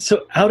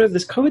 So out of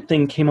this COVID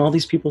thing came all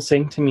these people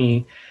saying to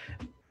me,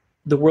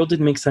 the world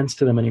didn't make sense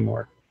to them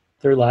anymore.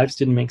 Their lives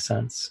didn't make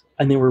sense.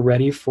 And they were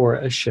ready for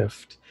a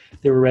shift.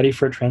 They were ready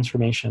for a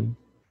transformation.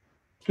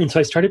 And so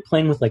I started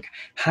playing with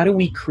how do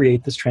we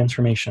create this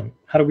transformation?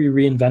 How do we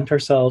reinvent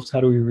ourselves? How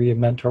do we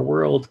reinvent our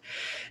world?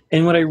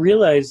 And what I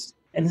realized,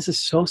 and this is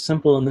so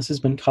simple, and this has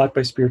been taught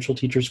by spiritual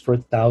teachers for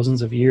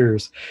thousands of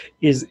years,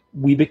 is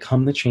we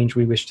become the change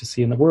we wish to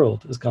see in the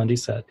world, as Gandhi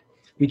said.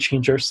 We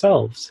change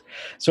ourselves.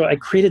 So I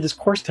created this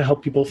course to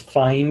help people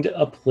find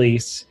a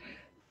place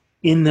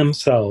in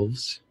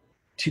themselves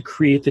to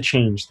create the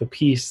change, the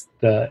peace,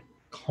 the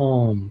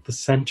calm, the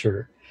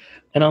center.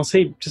 And I'll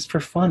say, just for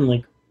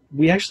fun,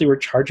 we actually were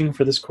charging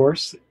for this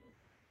course,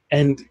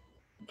 and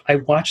I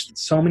watched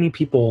so many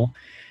people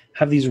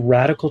have these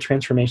radical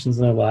transformations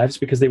in their lives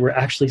because they were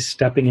actually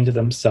stepping into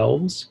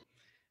themselves.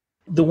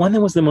 The one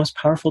that was the most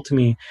powerful to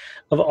me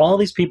of all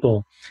these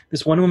people,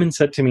 this one woman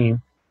said to me,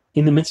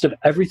 in the midst of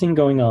everything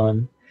going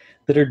on,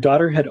 that her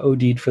daughter had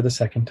OD'd for the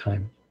second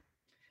time.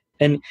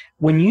 And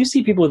when you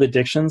see people with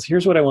addictions,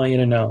 here's what I want you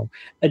to know.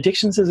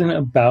 Addictions isn't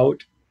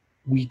about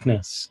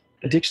weakness.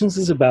 Addictions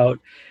is about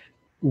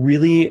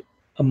really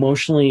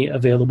emotionally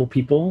available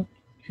people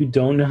who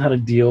don't know how to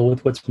deal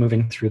with what's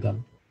moving through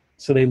them.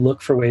 So they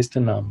look for ways to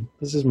numb.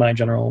 This is my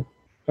general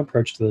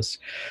approach to this.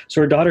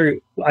 So her daughter,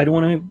 I don't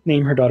want to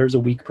name her daughter as a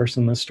weak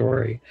person in this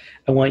story.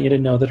 I want you to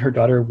know that her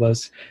daughter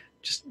was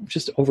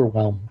just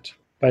overwhelmed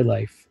by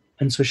life.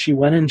 And so she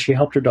went in, she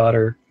helped her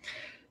daughter.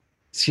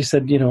 She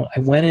said, I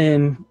went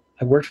in,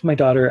 I worked with my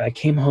daughter, I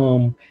came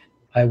home,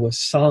 I was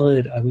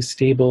solid, I was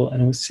stable,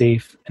 and I was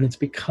safe. And it's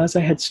because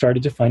I had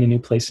started to find a new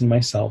place in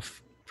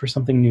myself for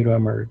something new to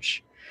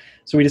emerge.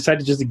 So we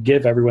decided just to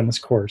give everyone this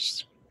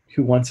course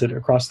who wants it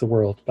across the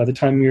world. By the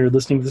time you're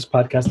listening to this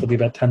podcast, there'll be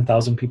about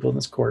 10,000 people in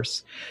this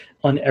course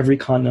on every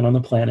continent on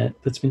the planet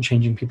that's been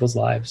changing people's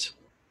lives.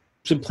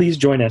 So please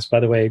join us, by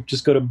the way.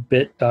 Just go to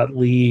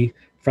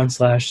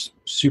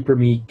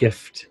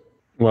bit.ly/supermegift.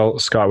 Well,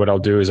 Scott, what I'll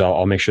do is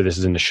I'll make sure this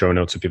is in the show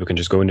notes so people can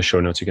just go into show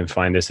notes. You can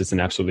find this. It's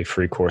an absolutely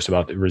free course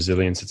about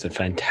resilience. It's a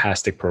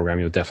fantastic program.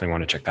 You'll definitely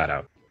want to check that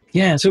out.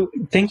 Yeah. So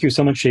thank you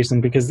so much,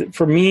 Jason, because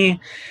for me,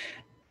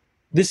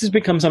 this has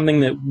become something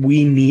that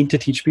we need to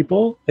teach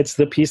people. It's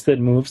the piece that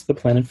moves the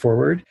planet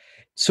forward.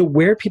 So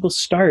where people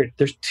start,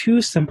 there's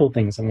two simple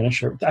things I'm going to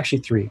share.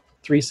 Actually,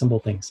 three simple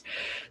things.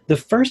 The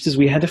first is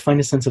we had to find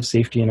a sense of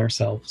safety in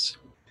ourselves.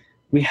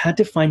 We had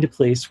to find a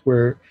place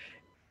where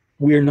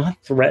we're not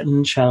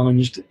threatened,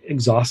 challenged,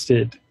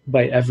 exhausted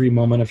by every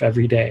moment of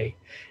every day.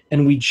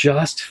 And we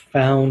just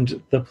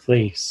found the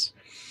place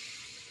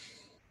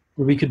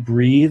where we could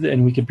breathe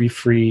and we could be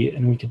free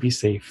and we could be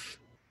safe.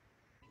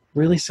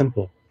 Really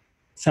simple,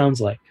 sounds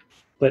like.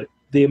 But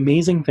the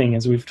amazing thing,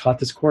 as we've taught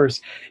this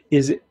course,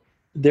 is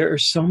there are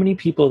so many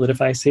people that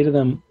if I say to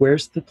them,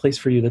 where's the place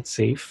for you that's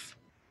safe?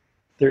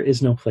 There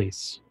is no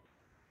place.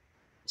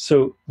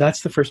 So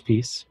that's the first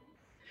piece.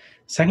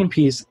 Second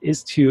piece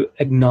is to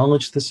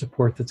acknowledge the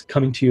support that's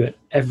coming to you at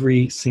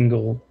every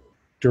single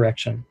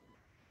direction.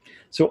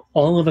 So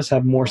all of us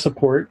have more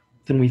support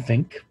than we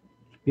think.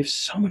 We have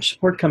so much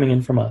support coming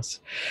in from us.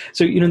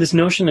 So, this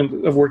notion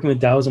of working with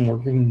Taoism,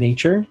 working with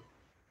nature,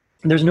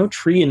 there's no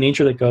tree in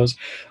nature that goes,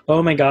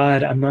 oh my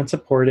God, I'm not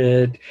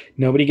supported.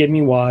 Nobody gave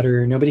me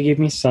water. Nobody gave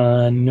me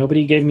sun.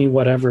 Nobody gave me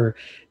whatever.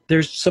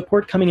 There's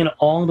support coming in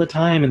all the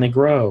time and they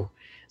grow.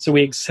 So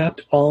we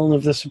accept all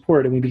of the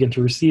support and we begin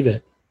to receive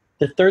it.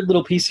 The third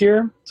little piece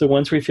here, so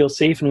once we feel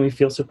safe and we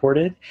feel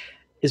supported,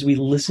 is we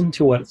listen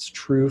to what's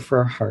true for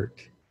our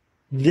heart.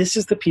 This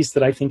is the piece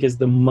that I think is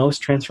the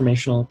most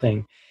transformational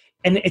thing.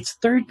 And it's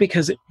third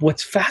because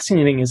what's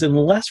fascinating is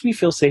unless we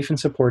feel safe and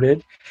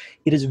supported,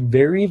 it is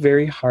very,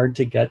 very hard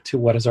to get to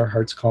what is our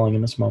heart's calling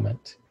in this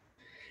moment.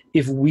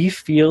 If we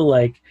feel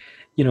like,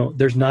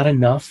 there's not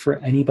enough for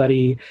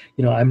anybody,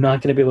 I'm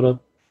not going to be able to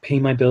pay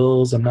my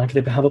bills, I'm not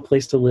going to have a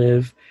place to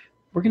live,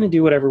 we're going to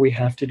do whatever we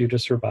have to do to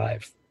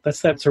survive.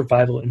 That's that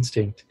survival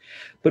instinct.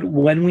 But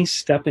when we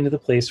step into the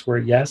place where,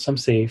 yes, I'm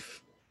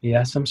safe,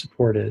 yes, I'm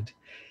supported,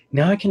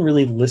 now I can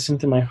really listen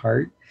to my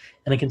heart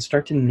and I can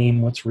start to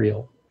name what's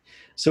real.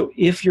 So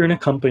if you're in a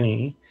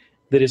company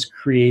that is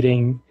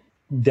creating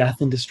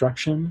death and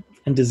destruction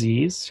and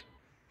disease,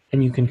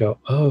 and you can go,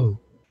 oh,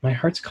 my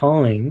heart's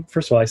calling.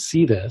 First of all, I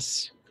see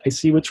this. I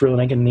see what's real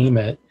and I can name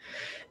it.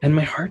 And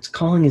my heart's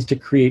calling is to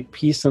create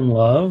peace and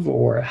love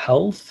or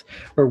health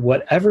or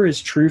whatever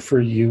is true for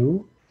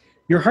you.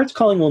 Your heart's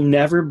calling will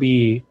never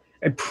be,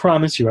 I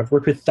promise you, I've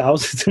worked with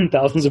thousands and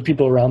thousands of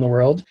people around the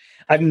world.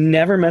 I've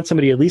never met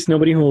somebody, at least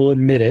nobody who will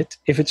admit it,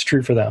 if it's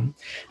true for them,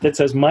 that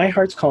says, my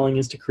heart's calling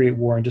is to create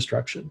war and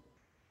destruction.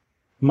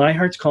 My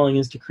heart's calling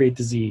is to create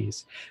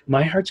disease.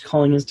 My heart's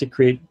calling is to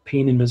create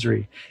pain and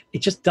misery.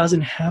 It just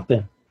doesn't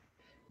happen.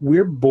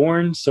 We're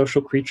born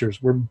social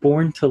creatures. We're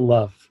born to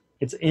love.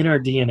 It's in our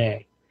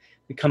DNA.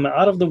 We come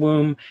out of the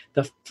womb.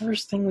 The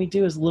first thing we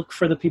do is look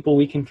for the people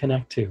we can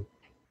connect to.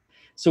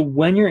 So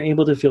when you're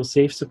able to feel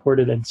safe,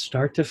 supported, and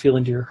start to feel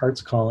into your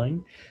heart's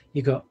calling,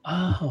 you go,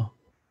 oh,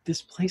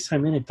 this place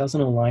I'm in, it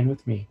doesn't align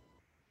with me.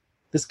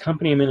 This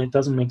company I'm in, it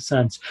doesn't make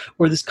sense.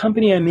 Or this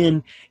company I'm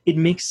in, it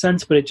makes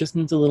sense, but it just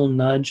needs a little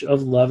nudge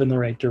of love in the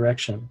right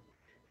direction.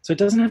 So it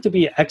doesn't have to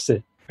be an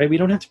exit, right? We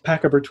don't have to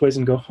pack up our toys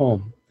and go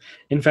home.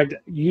 In fact,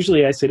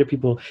 usually I say to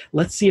people,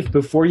 let's see if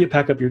before you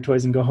pack up your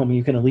toys and go home,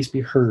 you can at least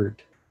be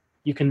heard.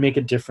 You can make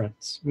a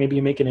difference. Maybe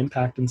you make an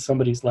impact in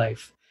somebody's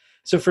life.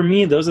 So for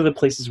me, those are the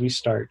places we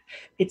start.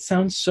 It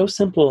sounds so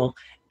simple,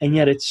 and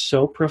yet it's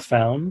so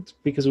profound,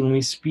 because when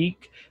we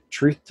speak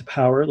truth to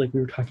power, like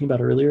we were talking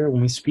about earlier,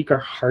 when we speak our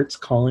heart's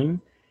calling,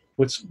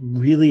 what's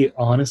really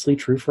honestly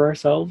true for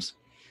ourselves,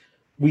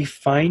 we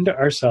find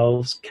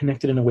ourselves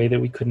connected in a way that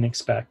we couldn't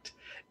expect.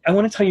 I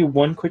want to tell you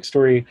one quick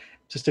story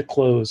just to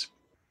close.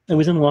 I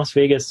was in Las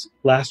Vegas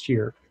last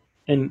year,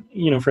 and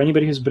for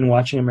anybody who's been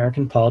watching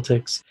American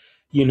politics,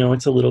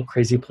 it's a little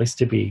crazy place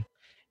to be.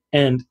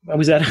 And I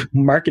was at a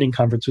marketing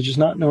conference, which is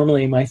not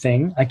normally my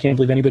thing. I can't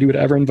believe anybody would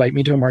ever invite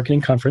me to a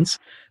marketing conference,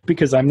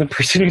 because I'm the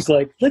person who's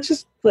like, let's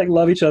just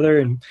love each other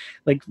and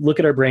look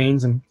at our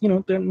brains. And,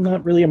 they're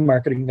not really a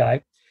marketing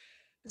guy.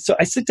 So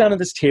I sit down at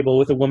this table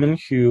with a woman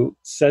who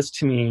says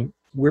to me,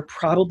 we're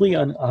probably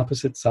on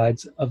opposite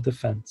sides of the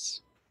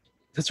fence.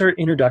 That's her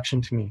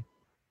introduction to me,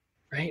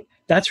 right?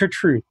 That's her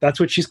truth. That's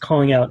what she's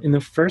calling out in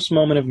the first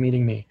moment of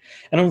meeting me.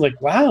 And I was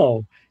like,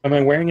 wow, am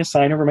I wearing a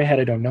sign over my head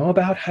I don't know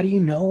about? How do you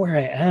know where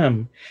I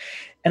am?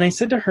 And I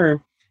said to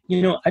her,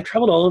 I've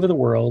traveled all over the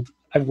world.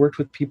 I've worked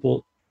with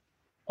people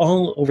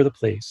all over the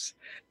place.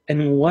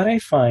 And what I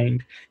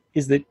find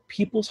is that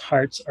people's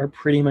hearts are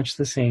pretty much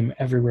the same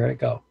everywhere I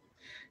go.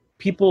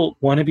 People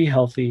want to be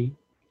healthy.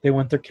 They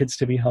want their kids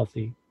to be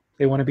healthy.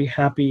 They want to be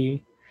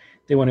happy.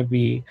 They want to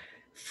be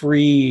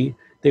free.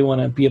 They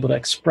want to be able to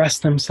express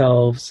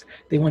themselves.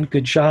 They want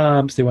good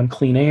jobs. They want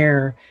clean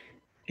air.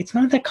 It's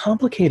not that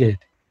complicated,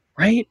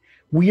 right?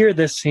 We are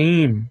the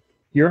same.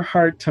 Your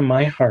heart to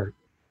my heart.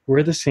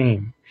 We're the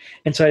same.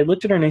 And so I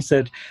looked at her and I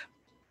said,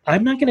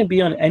 I'm not going to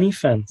be on any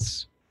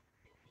fence.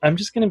 I'm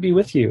just going to be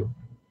with you.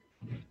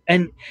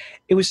 And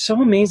it was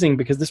so amazing,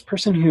 because this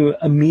person who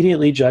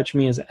immediately judged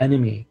me as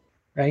enemy,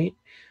 right?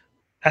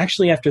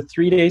 Actually, after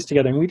 3 days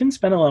together, and we didn't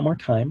spend a lot more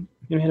time,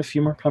 we had a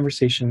few more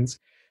conversations,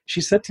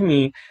 she said to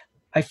me,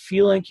 I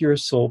feel like you're a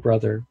soul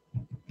brother.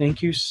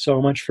 Thank you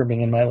so much for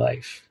being in my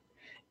life.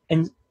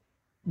 And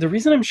The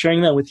reason I'm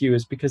sharing that with you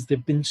is because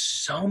there've been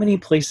so many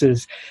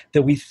places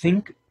that we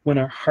think when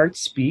our heart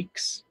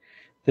speaks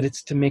that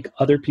it's to make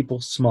other people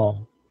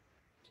small.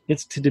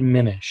 It's to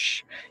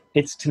diminish.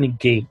 It's to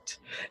negate.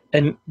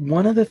 And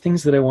one of the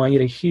things that I want you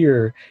to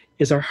hear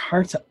is our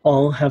hearts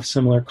all have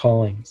similar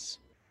callings.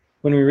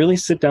 When we really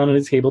sit down at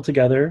a table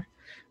together,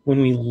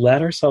 when we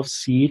let ourselves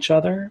see each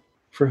other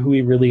for who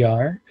we really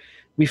are,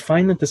 we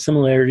find that the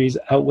similarities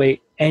outweigh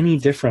any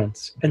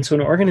difference. And so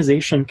an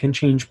organization can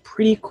change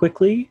pretty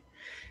quickly,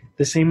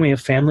 the same way a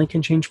family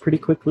can change pretty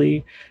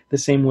quickly, the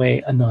same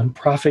way a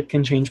nonprofit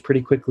can change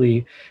pretty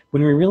quickly,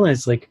 when we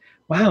realize, like,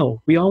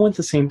 wow, we all want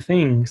the same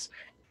things,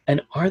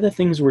 and are the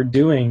things we're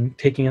doing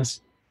taking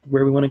us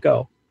where we want to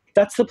go?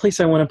 That's the place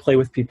I want to play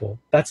with people.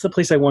 That's the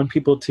place I want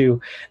people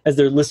to, as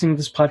they're listening to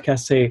this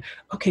podcast, say,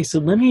 okay, so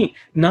let me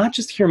not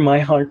just hear my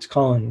heart's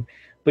calling,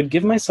 but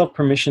give myself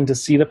permission to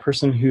see the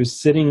person who's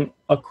sitting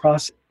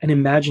across an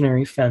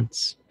imaginary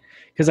fence.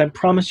 Because I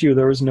promise you,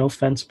 there was no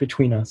fence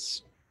between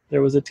us.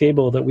 There was a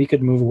table that we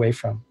could move away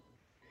from.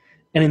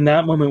 And in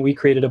that moment, we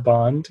created a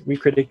bond, we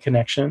created a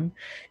connection.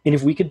 And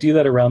if we could do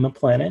that around the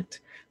planet,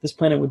 this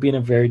planet would be in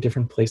a very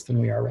different place than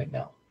we are right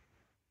now.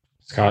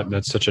 Scott,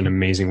 that's such an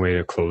amazing way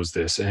to close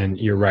this. And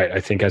you're right. I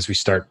think as we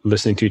start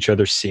listening to each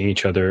other, seeing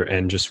each other,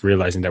 and just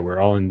realizing that we're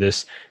all in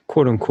this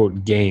quote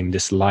unquote game,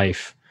 this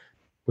life,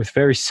 with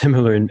very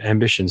similar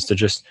ambitions to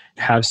just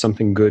have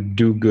something good,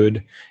 do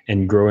good,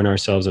 and grow in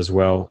ourselves as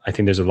well, I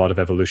think there's a lot of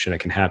evolution that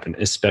can happen,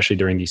 especially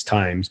during these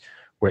times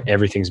where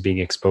everything's being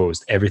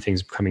exposed,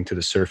 everything's coming to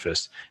the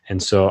surface.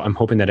 And so I'm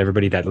hoping that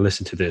everybody that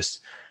listened to this,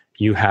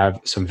 you have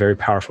some very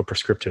powerful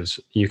prescriptives.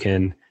 You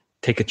can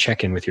take a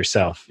check-in with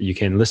yourself. You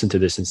can listen to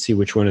this and see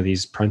which one of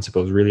these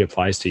principles really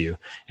applies to you.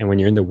 And when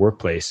you're in the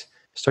workplace,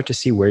 start to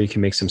see where you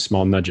can make some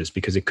small nudges,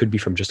 because it could be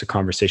from just a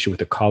conversation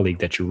with a colleague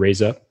that you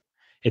raise up.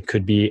 It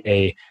could be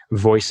a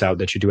voice out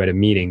that you do at a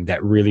meeting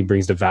that really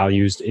brings the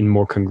values in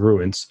more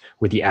congruence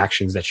with the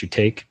actions that you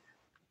take.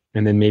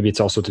 And then maybe it's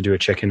also to do a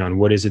check-in on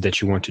what is it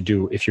that you want to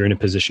do if you're in a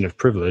position of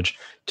privilege,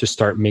 to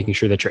start making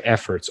sure that your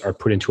efforts are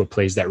put into a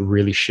place that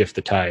really shift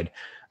the tide.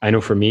 I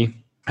know for me,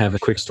 I have a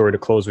quick story to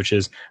close, which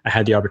is I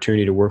had the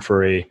opportunity to work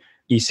for a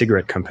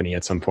e-cigarette company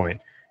at some point.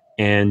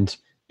 And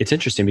it's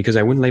interesting because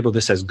I wouldn't label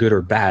this as good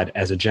or bad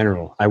as a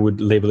general. I would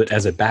label it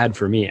as a bad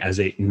for me as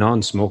a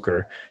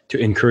non-smoker. To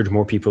encourage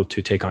more people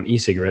to take on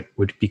e-cigarette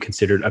would be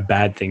considered a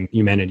bad thing,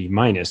 humanity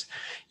minus.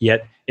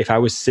 Yet, if I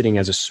was sitting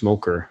as a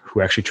smoker who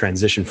actually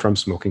transitioned from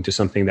smoking to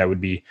something that would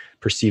be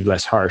perceived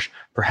less harsh,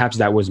 perhaps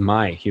that was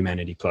my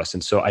humanity plus.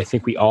 And so I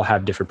think we all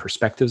have different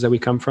perspectives that we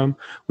come from.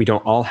 We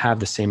don't all have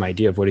the same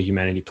idea of what a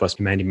humanity plus,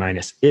 humanity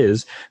minus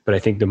is. But I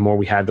think the more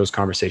we have those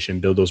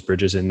conversations, build those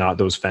bridges and not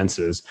those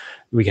fences,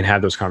 we can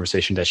have those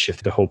conversations that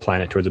shift the whole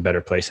planet towards a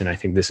better place. And I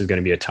think this is going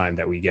to be a time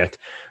that we get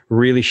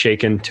really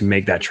shaken to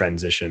make that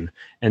transition.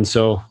 And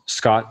so,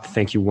 Scott,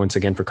 thank you once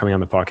again for coming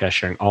on the podcast,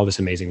 sharing all this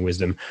amazing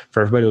wisdom.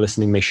 For everybody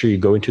listening, make sure you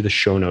go into the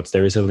show notes.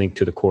 There is a link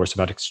to the course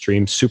about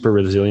extreme super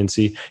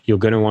resiliency. You're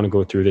going to want to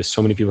go through this.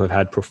 So many people have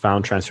had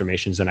profound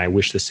transformations, and I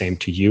wish the same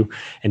to you.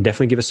 And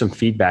definitely give us some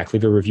feedback.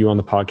 Leave a review on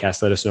the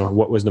podcast. Let us know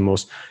what was the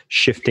most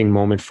shifting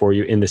moment for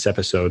you in this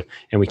episode.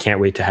 And we can't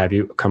wait to have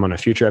you come on a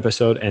future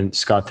episode. And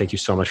Scott, thank you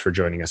so much for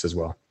joining us as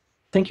well.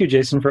 Thank you,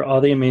 Jason, for all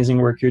the amazing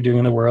work you're doing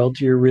in the world.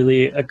 You're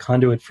really a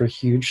conduit for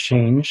huge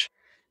change.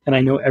 And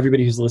I know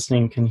everybody who's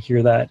listening can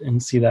hear that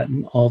and see that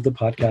in all of the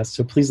podcasts.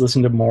 So please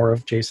listen to more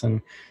of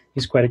Jason.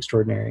 He's quite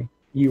extraordinary.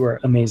 You are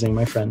amazing,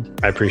 my friend.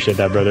 I appreciate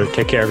that, brother.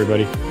 Take care,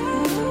 everybody.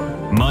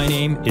 My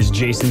name is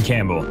Jason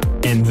Campbell,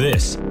 and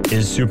this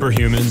is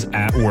Superhumans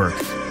at Work,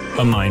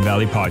 a Mind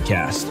Valley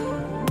podcast.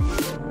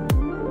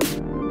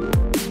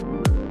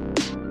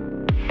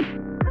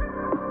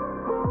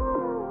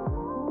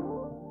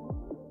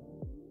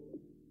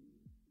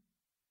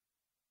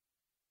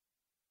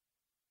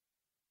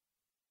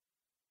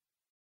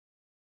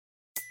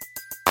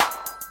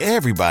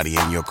 Everybody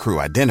in your crew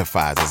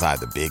identifies as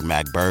either Big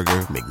Mac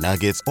Burger,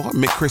 McNuggets, or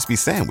McCrispy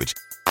Sandwich.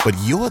 But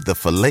you're the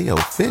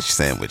Filet-O-Fish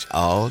Sandwich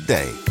all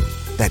day.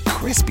 That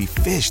crispy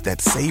fish, that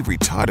savory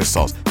tartar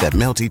sauce, that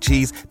melty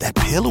cheese, that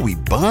pillowy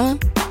bun.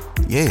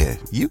 Yeah,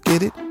 you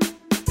get it.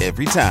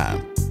 Every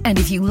time. And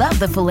if you love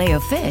the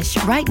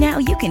Filet-O-Fish, right now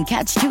you can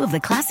catch two of the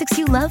classics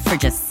you love for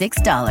just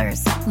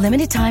 $6.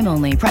 Limited time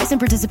only. Price and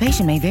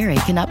participation may vary.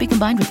 Cannot be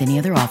combined with any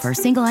other offer.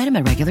 Single item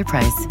at regular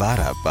price.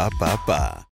 Ba-da-ba-ba-ba.